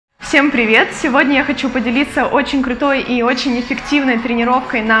Всем привет! Сегодня я хочу поделиться очень крутой и очень эффективной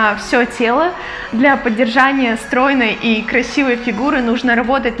тренировкой на все тело. Для поддержания стройной и красивой фигуры нужно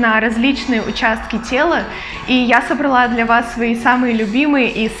работать на различные участки тела. И я собрала для вас свои самые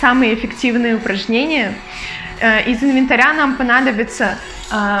любимые и самые эффективные упражнения. Из инвентаря нам понадобится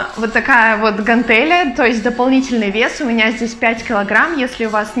вот такая вот гантеля, то есть дополнительный вес. У меня здесь 5 килограмм. Если у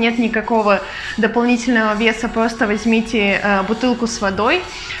вас нет никакого дополнительного веса, просто возьмите бутылку с водой.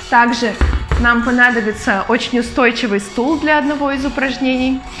 Также нам понадобится очень устойчивый стул для одного из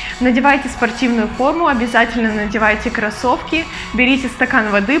упражнений. Надевайте спортивную форму, обязательно надевайте кроссовки, берите стакан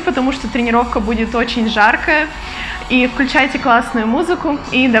воды, потому что тренировка будет очень жаркая. И включайте классную музыку,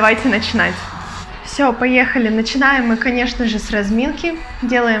 и давайте начинать. Все, поехали. Начинаем мы, конечно же, с разминки.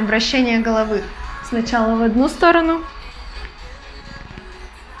 Делаем вращение головы сначала в одну сторону,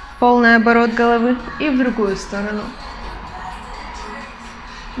 полный оборот головы, и в другую сторону.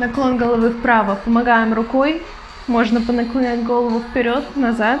 Наклон головы вправо. Помогаем рукой. Можно понаклонять голову вперед,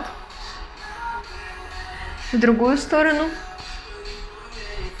 назад. В другую сторону.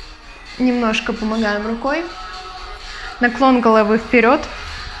 Немножко помогаем рукой. Наклон головы вперед.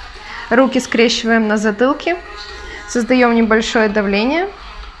 Руки скрещиваем на затылке. Создаем небольшое давление.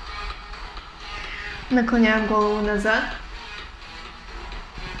 Наклоняем голову назад.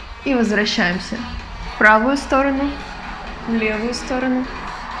 И возвращаемся. В правую сторону, в левую сторону,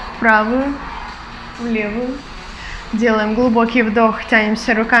 в правую, в левую. Делаем глубокий вдох,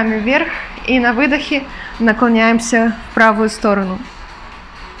 тянемся руками вверх. И на выдохе наклоняемся в правую сторону.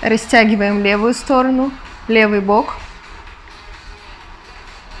 Растягиваем левую сторону, левый бок.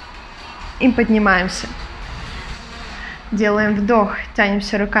 И поднимаемся. Делаем вдох,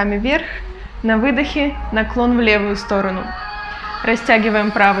 тянемся руками вверх. На выдохе наклон в левую сторону. Растягиваем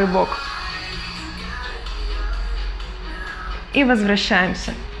правый бок. И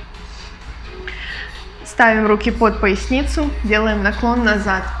возвращаемся. Ставим руки под поясницу, делаем наклон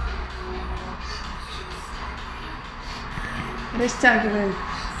назад. Растягиваем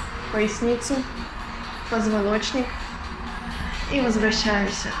поясницу, позвоночник и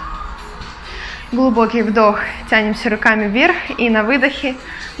возвращаемся. Глубокий вдох, тянемся руками вверх и на выдохе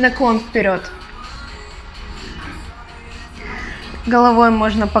наклон вперед. Головой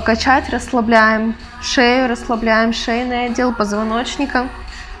можно покачать, расслабляем шейный отдел позвоночника.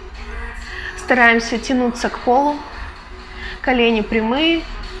 Стараемся тянуться к полу, колени прямые,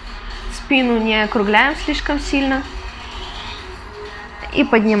 спину не округляем слишком сильно. И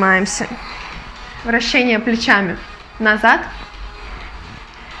поднимаемся. Вращение плечами назад,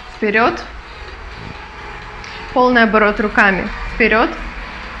 вперед. Полный оборот руками вперед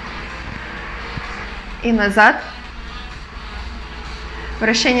и назад.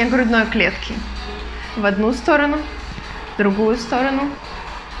 Вращение грудной клетки в одну сторону, в другую сторону.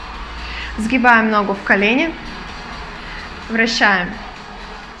 Сгибаем ногу в колени. Вращаем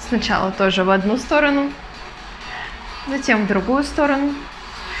сначала тоже в одну сторону, затем в другую сторону.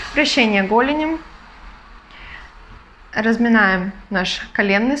 Вращение голенем. Разминаем наш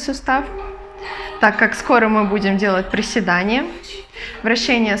коленный сустав, так как скоро мы будем делать приседания.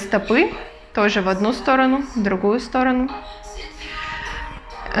 Вращение стопы тоже в одну сторону, в другую сторону.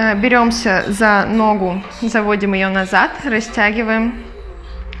 Беремся за ногу, заводим ее назад, растягиваем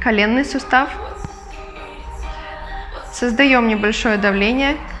коленный сустав. Создаем небольшое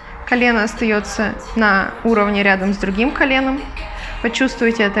давление. Колено остается на уровне рядом с другим коленом.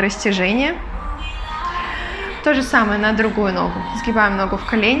 Почувствуйте это растяжение. То же самое на другую ногу. Сгибаем ногу в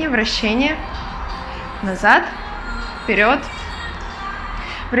колени, вращение. Назад, вперед.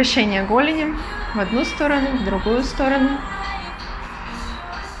 Вращение голенем в одну сторону, в другую сторону.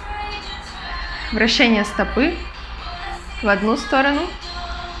 Вращение стопы в одну сторону,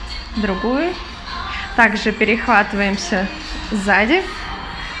 в другую. Также перехватываемся сзади.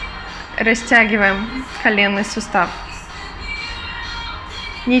 Растягиваем коленный сустав.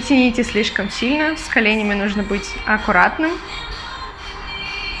 Не тяните слишком сильно, с коленями нужно быть аккуратным.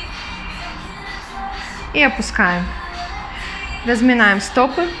 И опускаем. Разминаем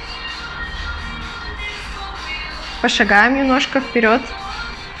стопы. Пошагаем немножко вперед.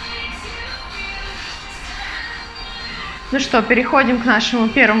 Ну что, переходим к нашему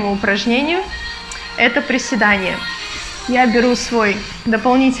первому упражнению. Это приседание. Я беру свой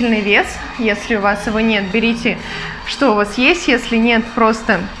дополнительный вес. Если у вас его нет, берите, что у вас есть. Если нет,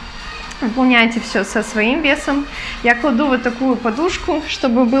 просто выполняйте все со своим весом. Я кладу вот такую подушку,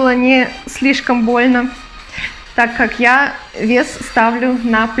 чтобы было не слишком больно, так как я вес ставлю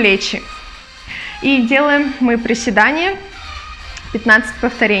на плечи. И делаем мы приседание 15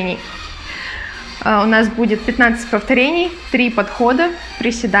 повторений. У нас будет 15 повторений, 3 подхода,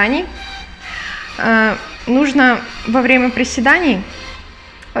 приседаний. Нужно во время приседаний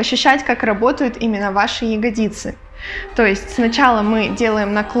ощущать, как работают именно ваши ягодицы. То есть сначала мы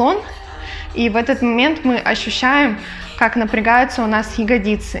делаем наклон, и в этот момент мы ощущаем, как напрягаются у нас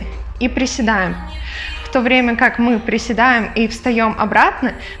ягодицы, и приседаем. В то время как мы приседаем и встаем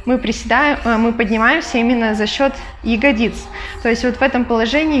обратно, мы поднимаемся именно за счет ягодиц. То есть вот в этом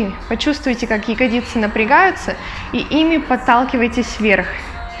положении почувствуйте, как ягодицы напрягаются, и ими подталкивайтесь вверх.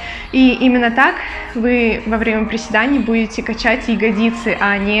 И именно так вы во время приседаний будете качать ягодицы,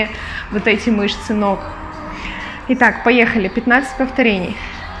 а не вот эти мышцы ног. Итак, поехали. 15 повторений.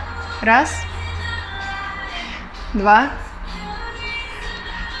 1, 2,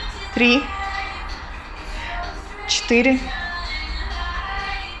 3, 4,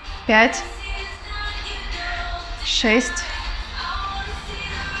 5, 6,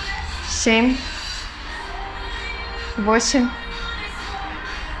 7, 8,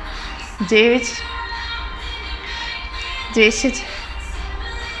 9, 10,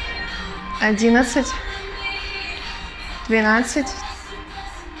 11, 12,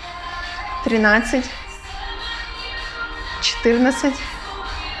 13, 14,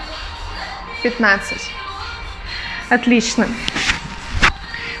 15. Отлично.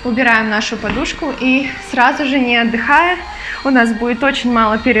 Убираем нашу подушку и сразу же, не отдыхая, у нас будет очень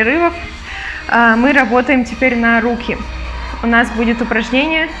мало перерывов, мы работаем теперь на руки. У нас будет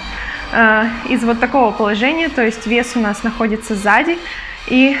упражнение из вот такого положения, то есть вес у нас находится сзади,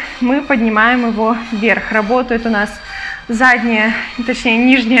 и мы поднимаем его вверх. Работает у нас задняя, точнее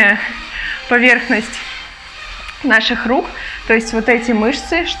нижняя поверхность наших рук, то есть вот эти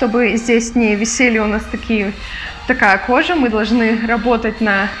мышцы, чтобы здесь не висели у нас такая кожа, мы должны работать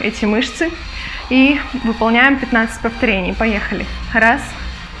на эти мышцы и выполняем 15 повторений. Поехали. 1,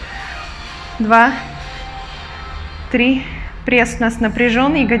 2, 3. Пресс у нас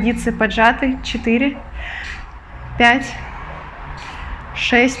напряженный, ягодицы поджаты. 4, 5,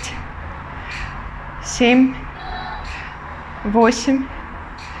 6, 7, 8,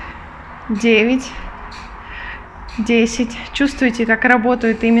 9, 10. Чувствуете, как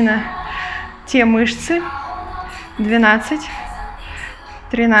работают именно те мышцы. 12,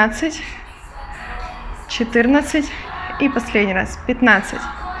 13, 14 и последний раз 15.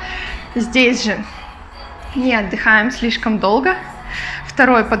 Здесь же не отдыхаем слишком долго.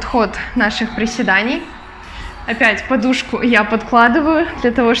 Второй подход наших приседаний. Опять подушку я подкладываю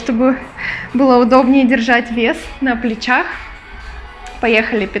для того, чтобы было удобнее держать вес на плечах.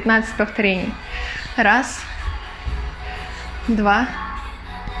 Поехали. 15 повторений. 1, 2.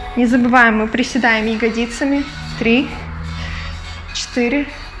 Не забываем, мы приседаем ягодицами. 3, 4,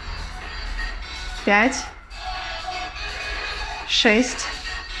 5, 6,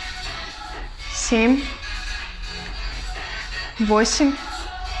 7, 8,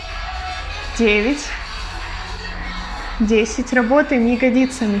 9, 10. Работаем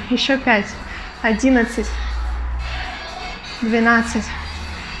ягодицами. Еще 5, 11, 12,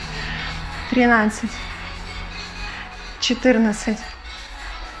 13, 14,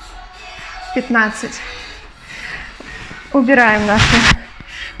 15. Убираем нашу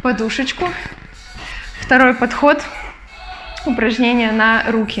подушечку. Второй подход. Упражнение на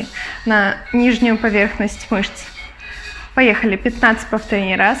руки, на нижнюю поверхность мышц. Поехали. 15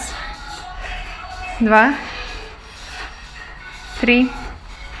 повторений. 1, 2, 3,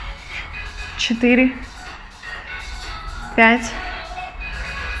 4, 5,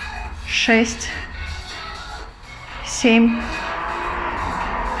 6, 7,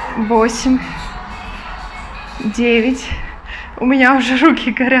 8, 9. У меня уже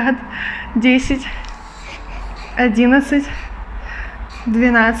руки горят. 10, 11,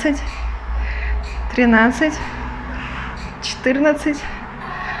 12, 13, 14,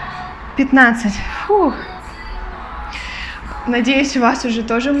 15. Фух. Надеюсь, у вас уже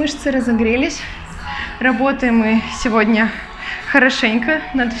тоже мышцы разогрелись. Работаем мы сегодня хорошенько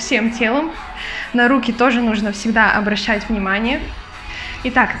над всем телом. На руки тоже нужно всегда обращать внимание.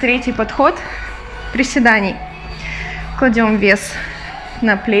 Итак, третий подход приседаний. Кладем вес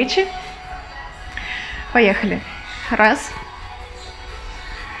на плечи. Поехали. 1,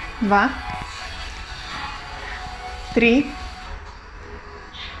 2, 3,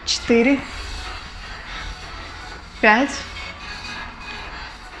 4, 5,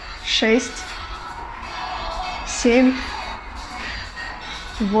 6, 7,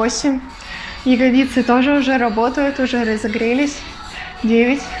 8. Ягодицы тоже уже работают, уже разогрелись.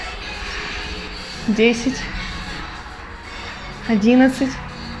 9, 10, 11,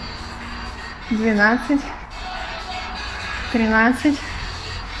 12, 13,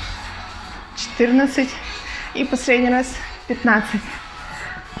 14 и последний раз 15.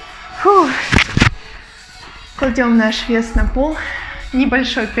 Фух. Кладем наш вес на пол.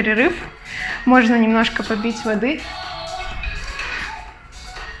 Небольшой перерыв. Можно немножко попить воды.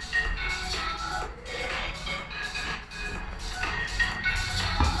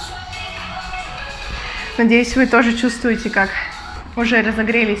 Надеюсь, вы тоже чувствуете, как уже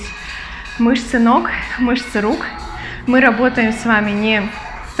разогрелись мышцы ног, мышцы рук. Мы работаем с вами не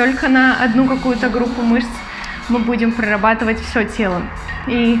только на одну какую-то группу мышц, мы будем прорабатывать все тело.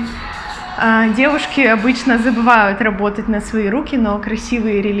 И девушки обычно забывают работать на свои руки, но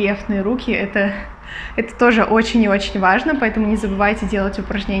красивые рельефные руки это тоже очень и очень важно, поэтому не забывайте делать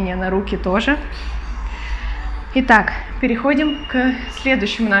упражнения на руки тоже. Итак, переходим к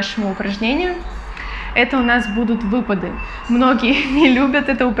следующему нашему упражнению. Это у нас будут выпады. Многие не любят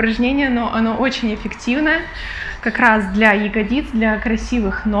это упражнение, но оно очень эффективное, как раз для ягодиц, для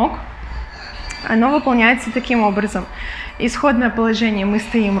красивых ног. Оно выполняется таким образом. Исходное положение: мы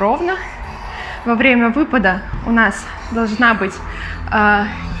стоим ровно. Во время выпада у нас должна быть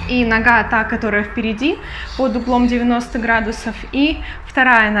и нога та, которая впереди, под углом 90 градусов, и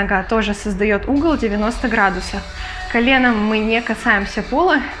вторая нога тоже создает угол 90 градусов. Коленом мы не касаемся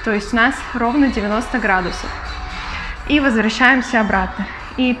пола, то есть у нас ровно 90 градусов. И возвращаемся обратно.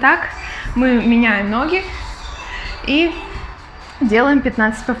 И так мы меняем ноги и делаем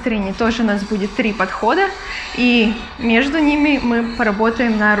 15 повторений. Тоже у нас будет 3 подхода, и между ними мы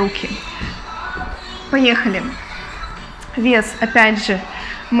поработаем на руки. Поехали. Вес, опять же,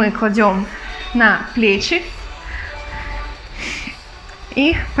 мы кладем на плечи.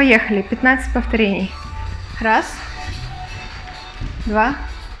 И поехали. 15 повторений. Раз, 2,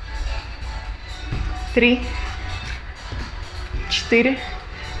 3, 4.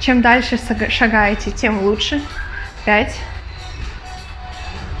 Чем дальше шагаете, тем лучше. 5,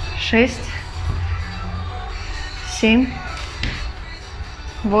 6, 7,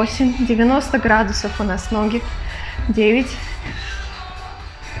 8. 90 градусов у нас ноги. 9,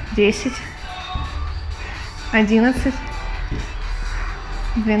 10, 11,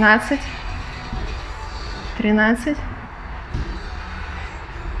 12, 13,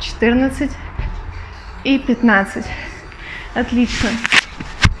 14 и 15. Отлично.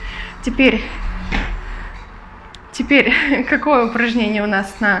 Теперь какое упражнение у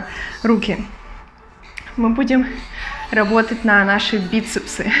нас на руки? Мы будем работать на наши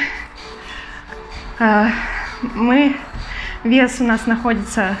бицепсы. Вес у нас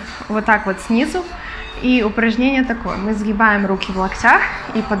находится вот так вот снизу. И упражнение такое. Мы сгибаем руки в локтях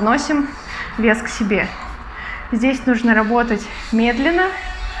и подносим вес к себе. Здесь нужно работать медленно,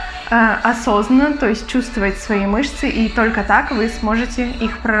 осознанно, то есть чувствовать свои мышцы, и только так вы сможете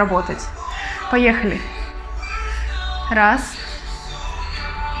их проработать. Поехали. Раз,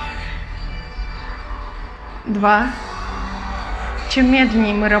 2. Чем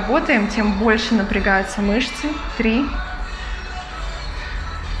медленнее мы работаем, тем больше напрягаются мышцы. 3,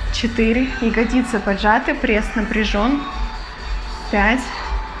 4. Ягодицы поджаты, пресс напряжен. 5,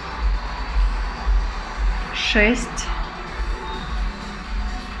 6,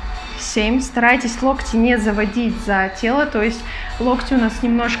 7. Старайтесь локти не заводить за тело, то есть локти у нас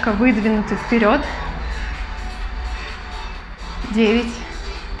немножко выдвинуты вперед. 9,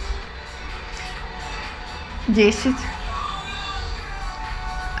 10,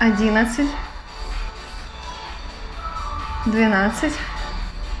 11, 12,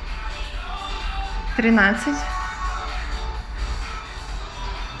 13,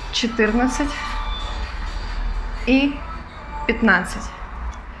 14 и 15.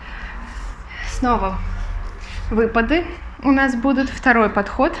 Снова выпады у нас будут. Второй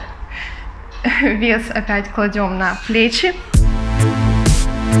подход. Вес опять кладем на плечи.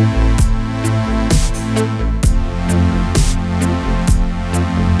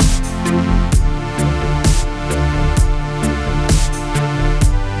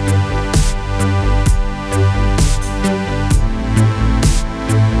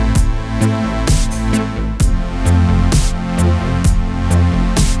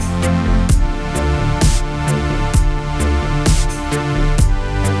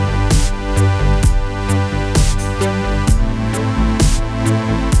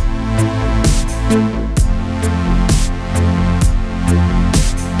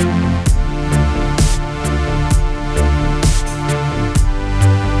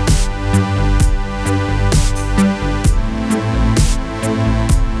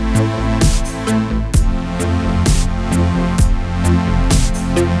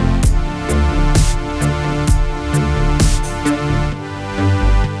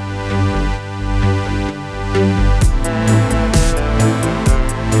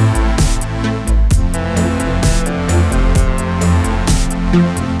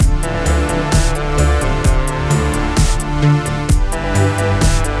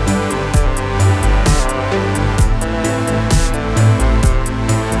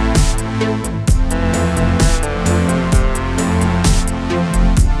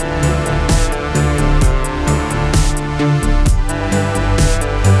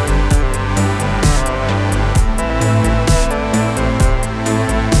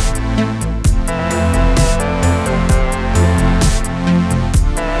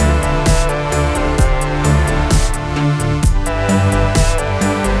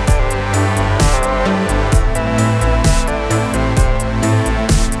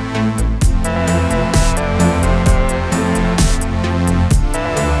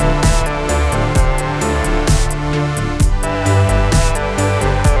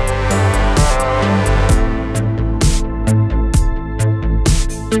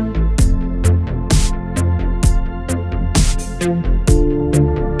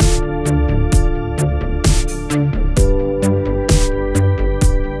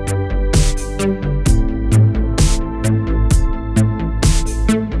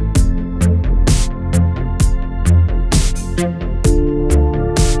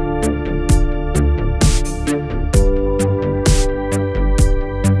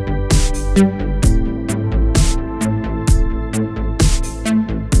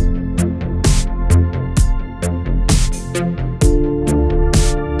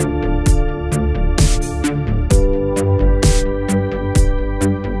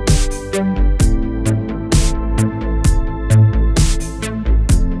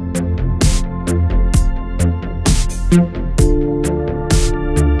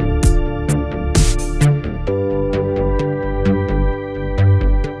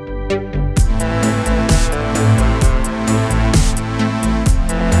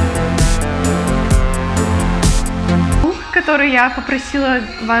 который я попросила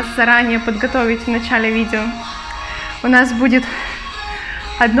вас заранее подготовить в начале видео. У нас будет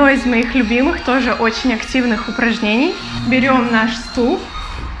одно из моих любимых, тоже очень активных упражнений. Берем наш стул,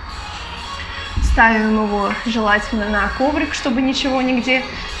 ставим его желательно на коврик, чтобы ничего нигде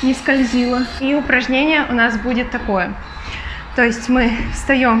не скользило. И упражнение у нас будет такое. То есть мы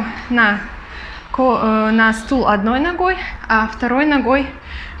встаем на стул одной ногой, а второй ногой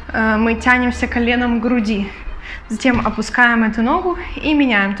мы тянемся коленом к груди. Затем опускаем эту ногу и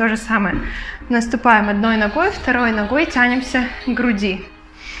меняем то же самое. Наступаем одной ногой, второй ногой тянемся к груди.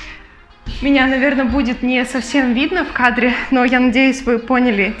 Меня, наверное, будет не совсем видно в кадре, но я надеюсь, вы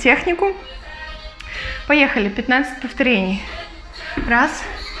поняли технику. Поехали, 15 повторений. Раз,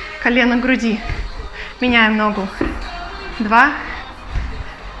 колено к груди. Меняем ногу. 2,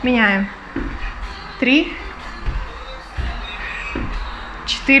 меняем. 3,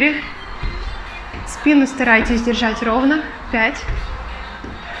 4, спину старайтесь держать ровно. 5,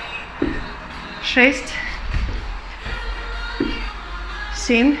 6,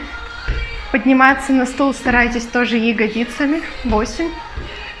 7. Подниматься на стул старайтесь тоже ягодицами. 8,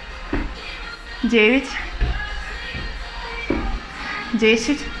 9,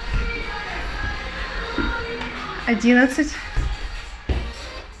 10, 11,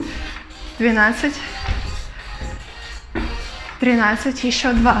 12, 13,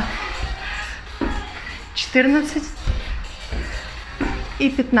 еще 2, 14 и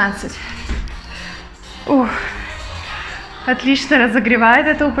 15. Отлично разогревает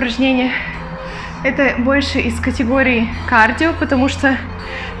это упражнение. Это больше из категории кардио, потому что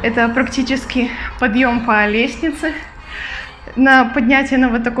это практически подъем по лестнице на поднятие на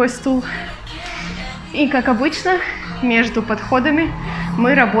вот такой стул. И как обычно, между подходами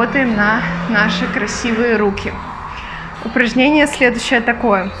мы работаем на наши красивые руки. Упражнение следующее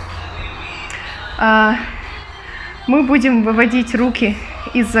такое. Мы будем выводить руки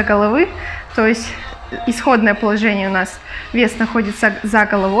из-за головы, то есть исходное положение у нас, вес находится за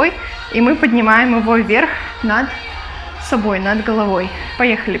головой, и мы поднимаем его вверх над собой, над головой.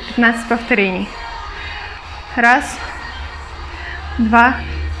 Поехали, 15 повторений. Раз, 2,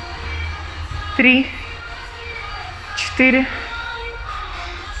 3, 4,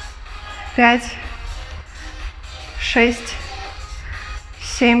 5, 6,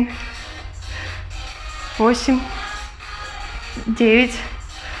 7, 8, 9,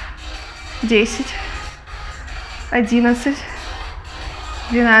 10, 11,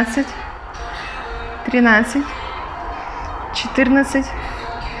 12, 13, 14,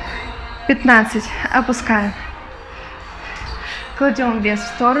 15. Опускаем. Кладем вес в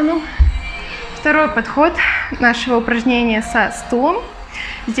сторону. Второй подход нашего упражнения со стулом.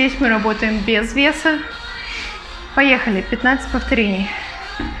 Здесь мы работаем без веса. Поехали. 15 повторений.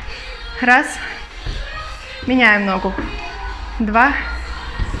 Раз. Меняем ногу. 2.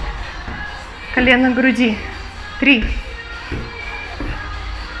 Колено к груди. 3.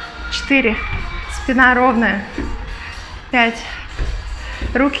 4. Спина ровная. 5.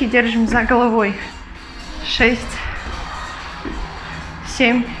 Руки держим за головой. 6.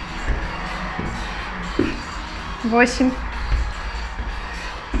 7. 8.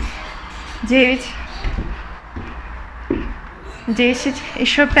 9. 10.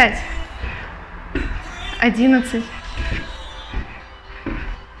 Еще 5. 11.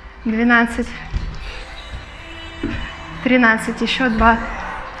 12. 13. Еще 2.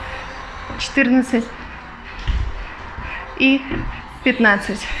 14. И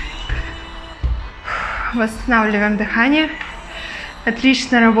 15. Восстанавливаем дыхание.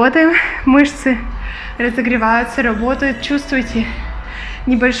 Отлично работаем. Мышцы разогреваются, работают. Чувствуете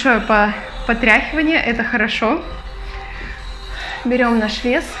небольшое потряхивание. Это хорошо. Берем наш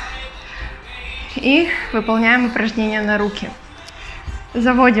вес и выполняем упражнение на руки.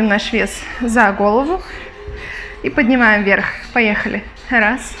 Заводим наш вес за голову и поднимаем вверх. Поехали.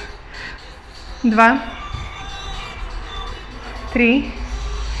 Раз, 2, 3,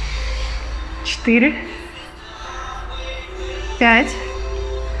 4, 5,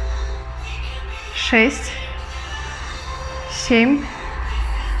 6, 7,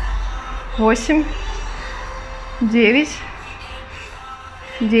 8, 9,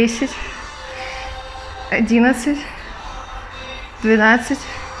 10, 11, 12,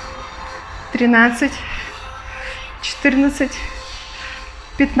 13, 14,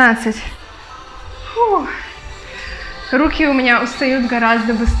 15. Фух. Руки у меня устают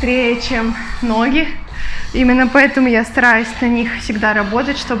гораздо быстрее, чем ноги. Именно поэтому я стараюсь на них всегда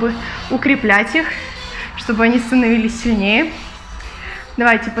работать, чтобы укреплять их, чтобы они становились сильнее.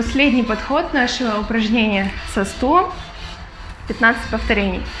 Давайте последний подход нашего упражнения со стулом. 15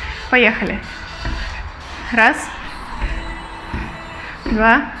 повторений. Поехали. Раз,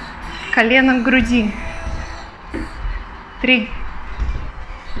 2, колено к груди, 3,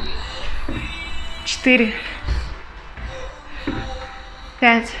 4,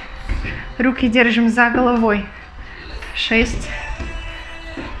 5, руки держим за головой, 6,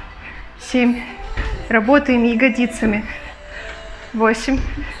 7, работаем ягодицами, 8,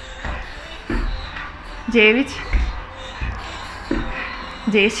 9,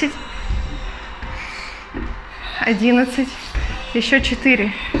 10, 11, еще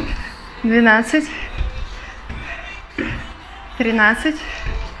 4, 12, 13,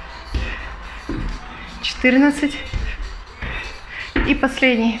 14 и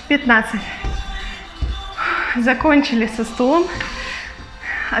последний, 15. Закончили со стулом,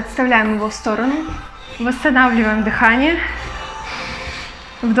 отставляем его в сторону, восстанавливаем дыхание,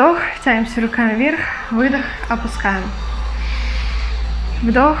 вдох, тянемся руками вверх, выдох, опускаем,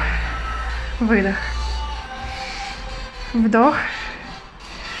 вдох, выдох, вдох,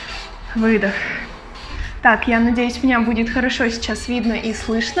 выдох. Так, я надеюсь, меня будет хорошо сейчас видно и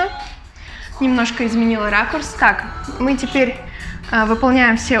слышно. Немножко изменила ракурс. Так, мы теперь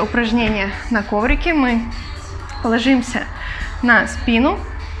выполняем все упражнения на коврике. Мы ложимся на спину.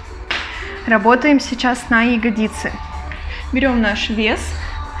 Работаем сейчас на ягодицы. Берем наш вес.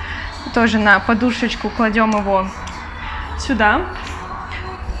 Тоже на подушечку кладем его сюда.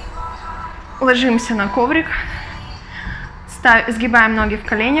 Ложимся на коврик. Сгибаем ноги в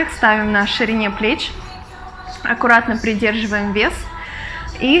коленях. Ставим на ширине плеч. Аккуратно придерживаем вес.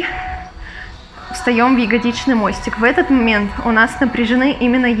 И встаем в ягодичный мостик. В этот момент у нас напряжены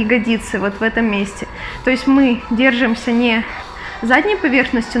именно ягодицы, вот в этом месте. То есть мы держимся не задней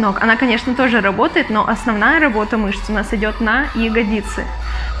поверхностью ног, она, конечно, тоже работает, но основная работа мышц у нас идет на ягодицы.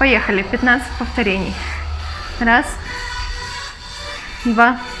 Поехали, 15 повторений. 1,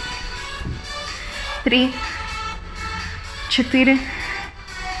 2, 3, 4,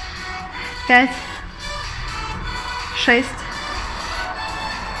 5, 6,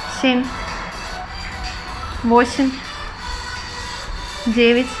 7, 8,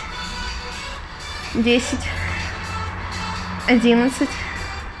 9, 10, 11,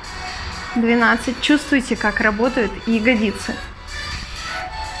 12. Чувствуете, как работают ягодицы.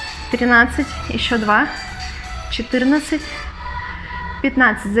 13, еще 2, 14,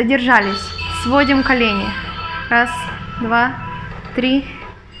 15. Задержались. Сводим колени. 1, 2, 3,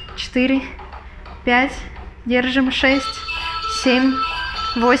 4, 5. Держим. 6, 7,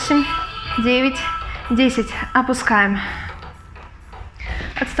 8, 9, 10. Опускаем.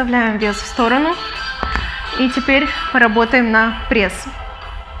 Отставляем вес в сторону. И теперь поработаем на пресс.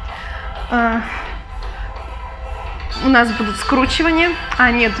 У нас будут скручивания.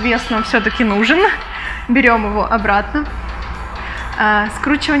 А нет, вес нам все-таки нужен. Берем его обратно.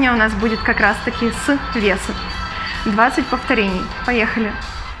 Скручивание у нас будет как раз-таки с весом. 20 повторений. Поехали.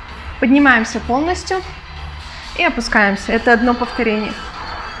 Поднимаемся полностью и опускаемся. Это одно повторение.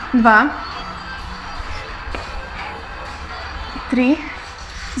 2, 3.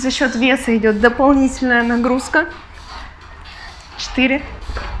 За счет веса идет дополнительная нагрузка. 4,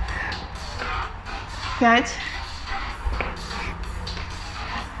 5,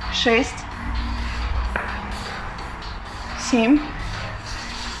 6, 7,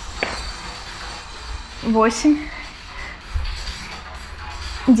 8,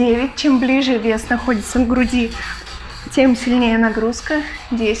 9. Чем ближе вес находится к груди, тем сильнее нагрузка.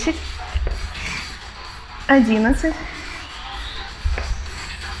 10, 11,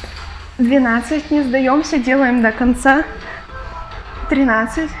 12, не сдаемся, делаем до конца.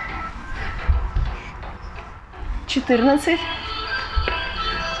 13, 14,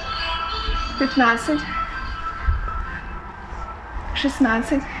 15,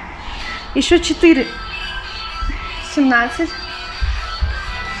 16, еще 4, 17,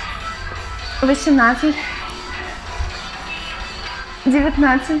 18,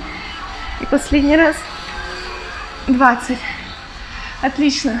 19 и последний раз 20.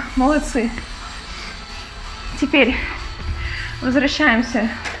 Отлично, молодцы. Теперь возвращаемся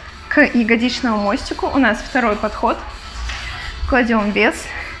к ягодичному мостику. У нас второй подход. Кладем вес,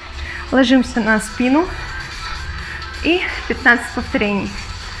 ложимся на спину и 15 повторений.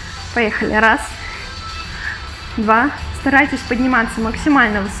 Поехали. 1, 2. Старайтесь подниматься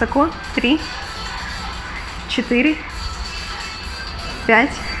максимально высоко. 3, 4, 5.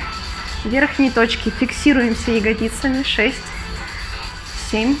 Верхние точки фиксируемся ягодицами. 6,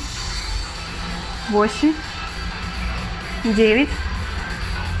 7, 8, 9,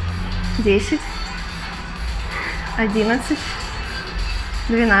 10, 11,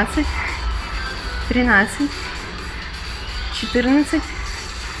 12, 13, 14,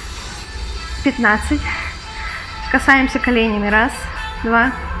 15. Касаемся коленями. 1,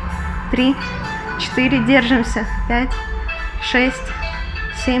 2, 3, 4, держимся, 5, 6,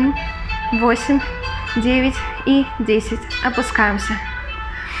 7, 8, 9 и 10. Опускаемся.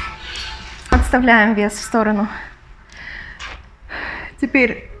 Отставляем вес в сторону.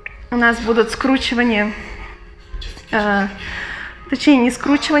 Теперь у нас будут скручивания, точнее не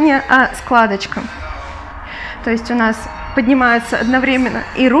скручивания, а складочка. То есть у нас поднимаются одновременно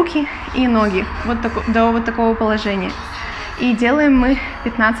и руки, и ноги до вот такого положения. И делаем мы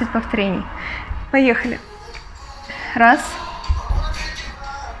 15 повторений. Поехали. 1,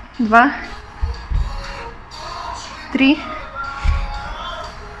 2, 3,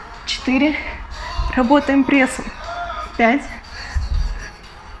 4. Работаем прессом. 5,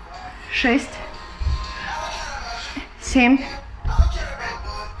 6, 7,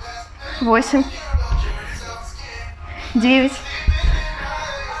 8, 9,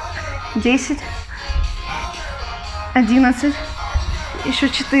 10, 11, еще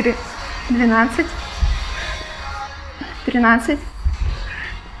 4, 12, 13,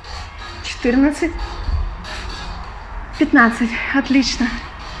 14, 15. Отлично.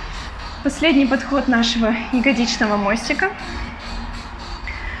 Последний подход нашего ягодичного мостика.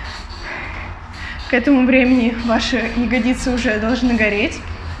 К этому времени ваши ягодицы уже должны гореть.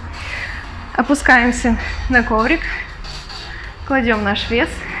 Опускаемся на коврик, кладем наш вес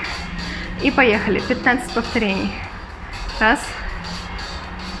и поехали. 15 повторений. 1,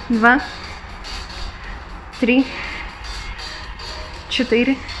 2, 3,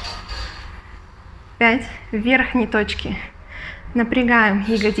 4, 5. В верхней точке напрягаем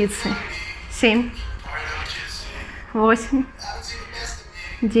ягодицы. 7, 8,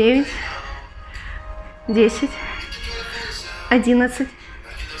 9, 10, 11,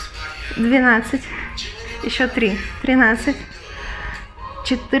 12, еще 3, 13,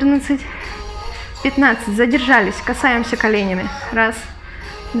 14, 15. Задержались, касаемся коленями. 1,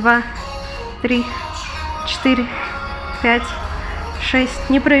 2, 3, 4, 5, 6.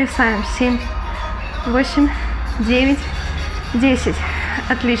 Не провисаем. 7, 8, 9, 10.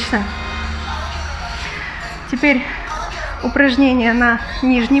 Отлично. Теперь упражнение на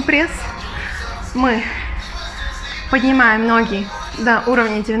нижний пресс. Мы поднимаем ноги до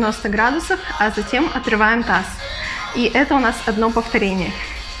уровня 90 градусов, а затем отрываем таз. И это у нас одно повторение.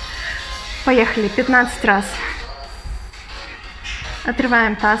 Поехали. 15 раз.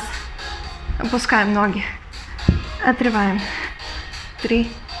 Отрываем таз. Опускаем ноги. Отрываем.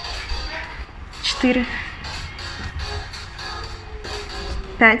 3, 4,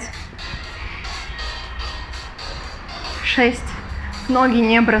 5, 6. Ноги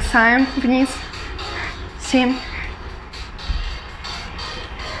не бросаем вниз. 7,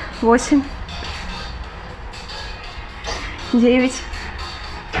 8, 9,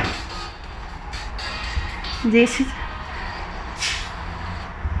 10,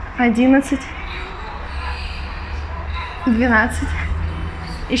 11, 12,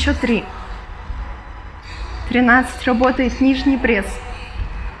 еще 3, 13. Работает нижний пресс.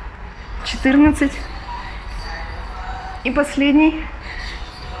 14. И последний.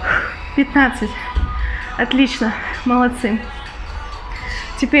 15. Отлично, молодцы.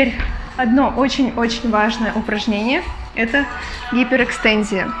 Теперь одно очень-очень важное упражнение – это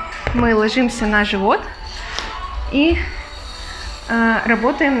гиперэкстензия. Мы ложимся на живот и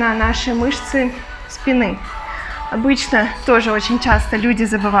работаем на наши мышцы спины. Обычно тоже очень часто люди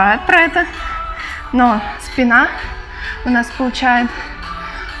забывают про это, но спина у нас получает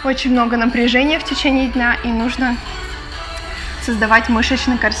очень много напряжения в течение дня, и нужно создавать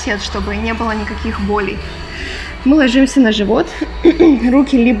мышечный корсет, чтобы не было никаких болей. Мы ложимся на живот,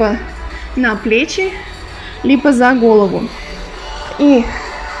 руки либо на плечи, либо за голову. И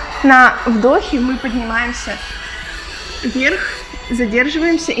на вдохе мы поднимаемся вверх,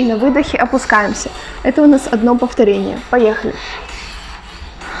 задерживаемся и на выдохе опускаемся. Это у нас одно повторение. Поехали.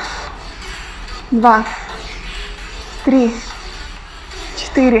 2, 3,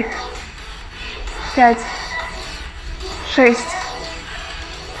 4, 5, 6,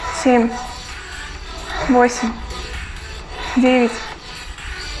 7, 8, 9,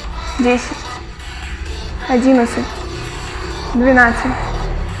 10, 11, 12,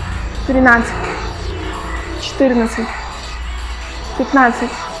 13, 14, 15,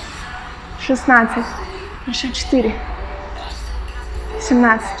 16, еще 4,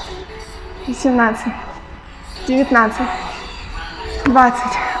 17, 18, 19, 20.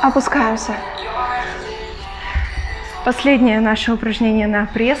 Опускаемся. Последнее наше упражнение на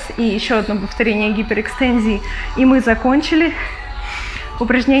пресс и еще одно повторение гиперэкстензии. И мы закончили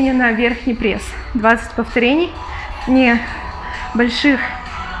упражнение на верхний пресс. 20 повторений, не больших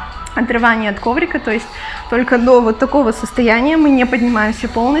отрываний от коврика, то есть Только до вот такого состояния мы не поднимаемся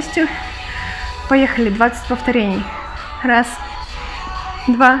полностью. Поехали, 20 повторений. Раз,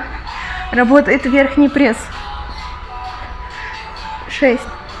 два. Работает верхний пресс. 6,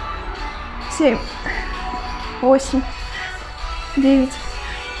 7, 8, 9,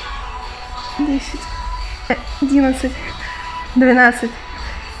 10, 11, 12,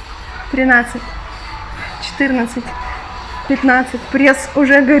 13, 14, 15. Пресс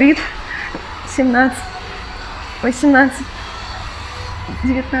уже горит. 17, 18,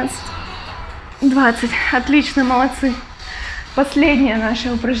 19, 20. Отлично, молодцы. Последнее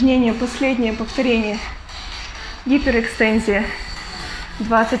наше упражнение, последнее повторение. Гиперэкстензия.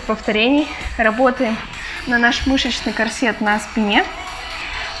 20 повторений. Работаем на наш мышечный корсет на спине.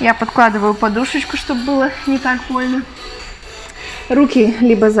 Я подкладываю подушечку, чтобы было не так больно. Руки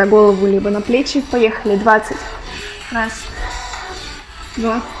либо за голову, либо на плечи. Поехали. 20. Раз,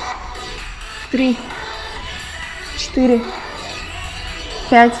 два, 3, 4,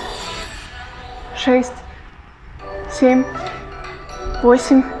 5, 6, 7,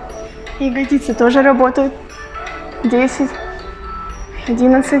 8. Ягодицы тоже работают. 10,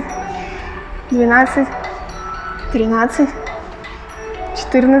 11, 12, 13,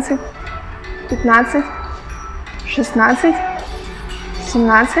 14, 15, 16,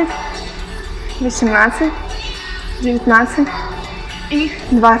 17, 18, 19 и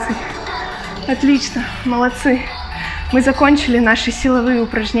 20. Отлично, молодцы. Мы закончили наши силовые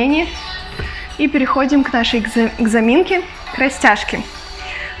упражнения и переходим к нашей заминке, к растяжке.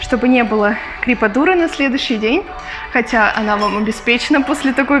 Чтобы не было крепатуры на следующий день, хотя она вам обеспечена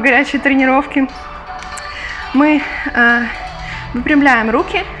после такой горячей тренировки, мы выпрямляем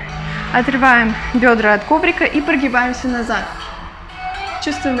руки, отрываем бедра от коврика и прогибаемся назад.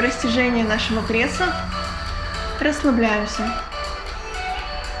 Чувствуем растяжение нашего пресса, расслабляемся.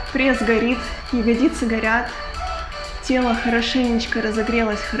 Пресс горит, ягодицы горят, тело хорошенечко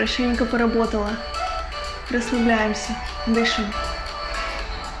разогрелось, хорошенько поработало. Расслабляемся, дышим.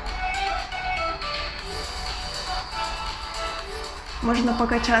 Можно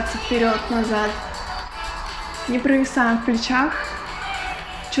покачаться вперед-назад. Не провисаем в плечах.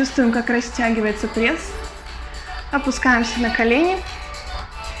 Чувствуем, как растягивается пресс. Опускаемся на колени.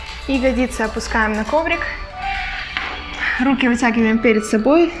 Ягодицы опускаем на коврик. Руки вытягиваем перед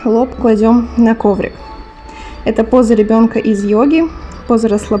собой, лоб кладем на коврик. Это поза ребенка из йоги, поза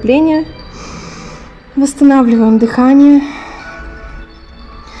расслабления. Восстанавливаем дыхание.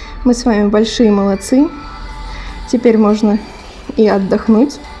 Мы с вами большие молодцы. Теперь можно и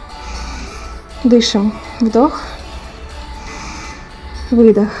отдохнуть. Дышим. Вдох.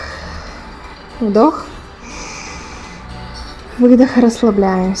 Выдох. Вдох. Выдох.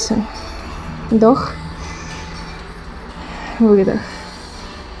 Расслабляемся. Вдох. Выдох.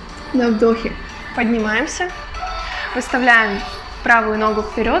 На вдохе поднимаемся. Выставляем правую ногу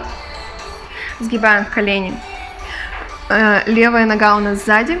вперед. Сгибаем колени. Левая нога у нас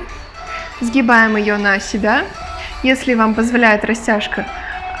сзади. Сгибаем ее на себя. Если вам позволяет растяжка,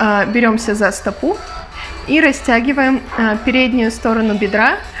 беремся за стопу и растягиваем переднюю сторону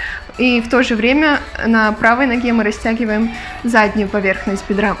бедра. И в то же время на правой ноге мы растягиваем заднюю поверхность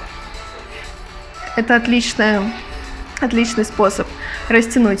бедра. Это отличный способ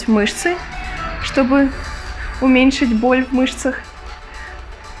растянуть мышцы, чтобы уменьшить боль в мышцах.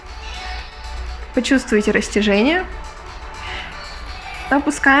 Почувствуйте растяжение.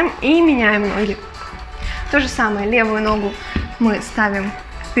 Опускаем и меняем ноги. То же самое, левую ногу мы ставим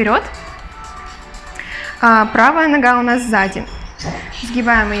вперед, а правая нога у нас сзади.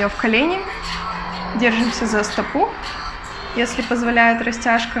 Сгибаем ее в колени, держимся за стопу, если позволяет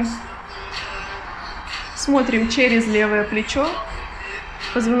растяжка. Смотрим через левое плечо.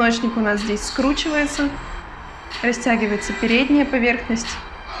 Позвоночник у нас здесь скручивается. Растягивается передняя поверхность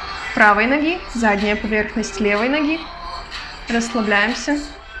правой ноги, задняя поверхность левой ноги. Расслабляемся.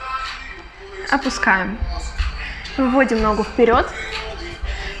 Опускаем. Выводим ногу вперед.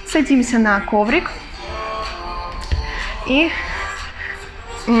 Садимся на коврик. И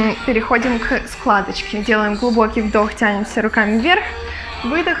переходим к складочке. Делаем глубокий вдох, тянемся руками вверх.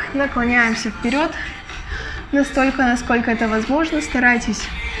 Выдох, наклоняемся вперед. Настолько, насколько это возможно. Старайтесь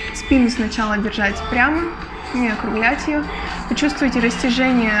спину сначала держать прямо, не округлять ее. Почувствуйте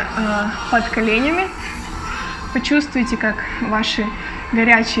растяжение под коленями. Почувствуйте, как ваши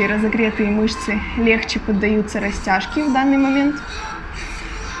горячие разогретые мышцы легче поддаются растяжке в данный момент.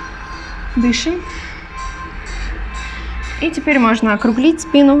 Дышим. И теперь можно округлить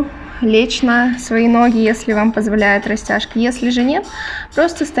спину, лечь на свои ноги, если вам позволяет растяжка. Если же нет,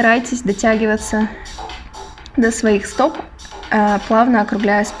 просто старайтесь дотягиваться до своих стоп, плавно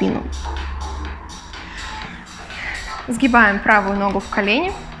округляя спину. Сгибаем правую ногу в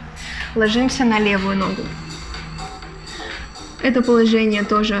колени, ложимся на левую ногу. Это положение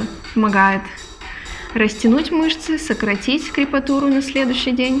тоже помогает растянуть мышцы, сократить крепатуру на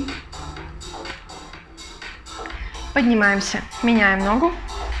следующий день. Поднимаемся, меняем ногу.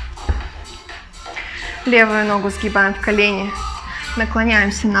 Левую ногу сгибаем в колени,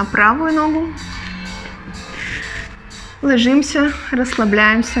 наклоняемся на правую ногу. Ложимся,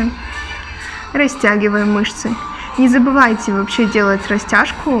 расслабляемся, растягиваем мышцы. Не забывайте вообще делать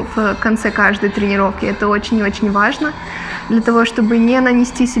растяжку в конце каждой тренировки. Это очень и очень важно для того, чтобы не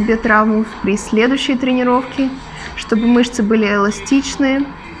нанести себе травму при следующей тренировке, чтобы мышцы были эластичные.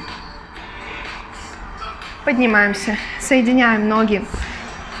 Поднимаемся, соединяем ноги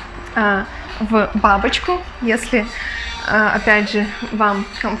в бабочку. Если, опять же, вам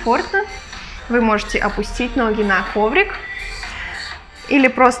комфортно, вы можете опустить ноги на коврик или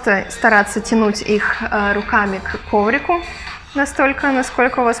просто стараться тянуть их руками к коврику настолько,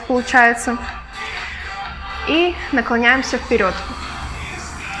 насколько у вас получается. И наклоняемся вперед.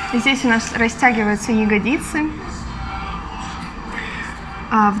 Здесь у нас растягиваются ягодицы,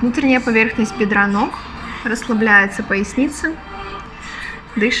 внутренняя поверхность бедра ног, расслабляется поясница.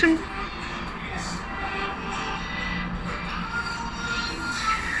 Дышим.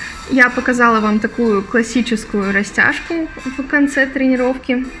 Я показала вам такую классическую растяжку в конце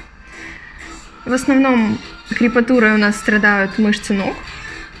тренировки. В основном крепатурой у нас страдают мышцы ног,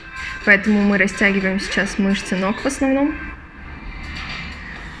 поэтому мы растягиваем сейчас мышцы ног в основном.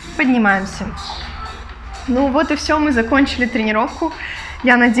 Поднимаемся. Ну вот и все, мы закончили тренировку.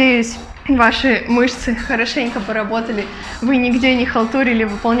 Я надеюсь, ваши мышцы хорошенько поработали, вы нигде не халтурили,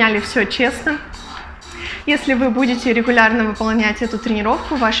 выполняли все честно. Если вы будете регулярно выполнять эту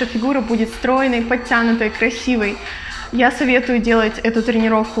тренировку, ваша фигура будет стройной, подтянутой, красивой. Я советую делать эту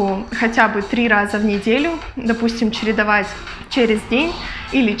тренировку хотя бы 3 раза в неделю, допустим, чередовать через день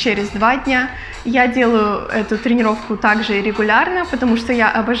или через 2 дня. Я делаю эту тренировку также регулярно, потому что я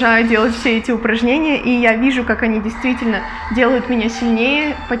обожаю делать все эти упражнения, и я вижу, как они действительно делают меня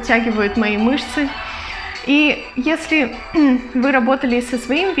сильнее, подтягивают мои мышцы. И если вы работали со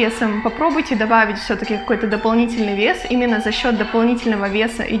своим весом, попробуйте добавить все-таки какой-то дополнительный вес. Именно за счет дополнительного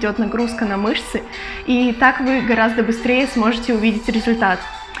веса идет нагрузка на мышцы, и так вы гораздо быстрее сможете увидеть результат.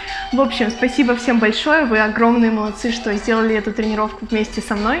 В общем, спасибо всем большое, вы огромные молодцы, что сделали эту тренировку вместе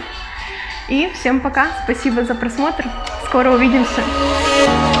со мной. И всем пока, спасибо за просмотр, скоро увидимся.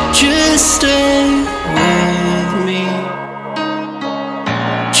 Just stay with me.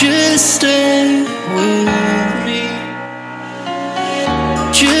 Just stay.